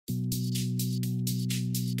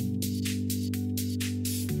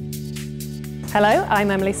Hello,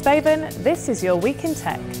 I'm Emily Spaven. This is your Week in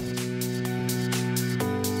Tech.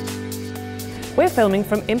 We're filming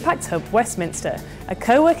from Impact Hub Westminster, a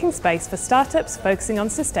co-working space for startups focusing on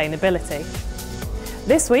sustainability.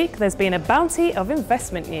 This week, there's been a bounty of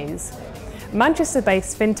investment news.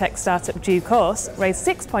 Manchester-based fintech startup Due Course raised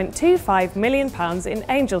 £6.25 million in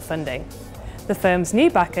angel funding. The firm's new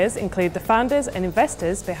backers include the founders and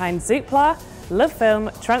investors behind Zoopla, LoveFilm,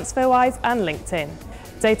 TransferWise and LinkedIn.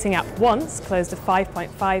 Dating app Once closed a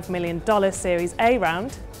 $5.5 million Series A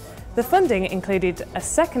round. The funding included a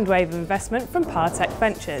second wave of investment from Partech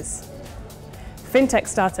Ventures. Fintech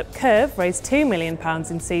startup Curve raised £2 million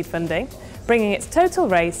in seed funding, bringing its total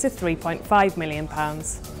raise to £3.5 million.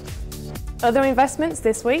 Other investments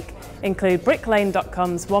this week include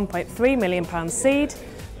Bricklane.com's £1.3 million seed,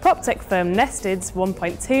 PropTech firm Nested's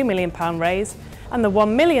 £1.2 million raise, and the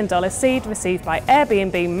 $1 million seed received by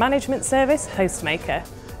Airbnb management service Hostmaker.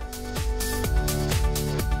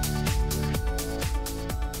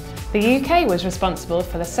 The UK was responsible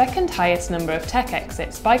for the second highest number of tech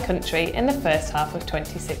exits by country in the first half of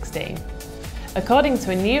 2016. According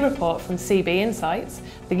to a new report from CB Insights,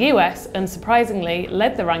 the US unsurprisingly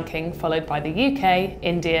led the ranking, followed by the UK,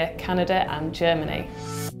 India, Canada and Germany.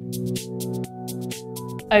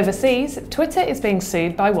 Overseas, Twitter is being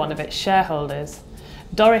sued by one of its shareholders.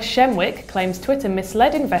 Doris Shemwick claims Twitter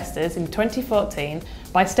misled investors in 2014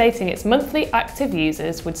 by stating its monthly active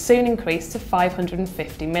users would soon increase to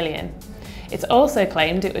 550 million. It's also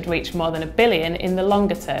claimed it would reach more than 1 billion in the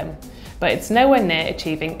longer term, but it's nowhere near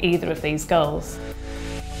achieving either of these goals.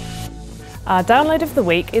 Our download of the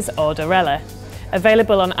week is Orderella.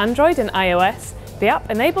 Available on Android and iOS, the app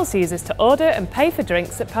enables users to order and pay for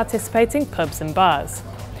drinks at participating pubs and bars.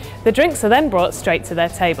 The drinks are then brought straight to their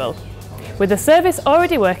table. With the service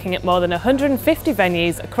already working at more than 150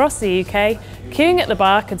 venues across the UK, queuing at the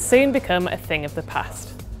bar could soon become a thing of the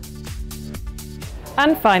past.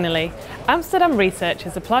 And finally, Amsterdam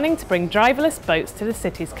researchers are planning to bring driverless boats to the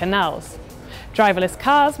city's canals. Driverless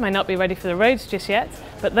cars may not be ready for the roads just yet,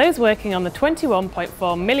 but those working on the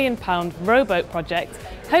 £21.4 million rowboat project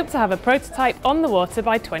hope to have a prototype on the water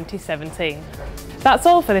by 2017. That's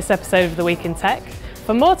all for this episode of The Week in Tech.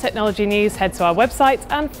 For more technology news, head to our website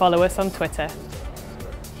and follow us on Twitter.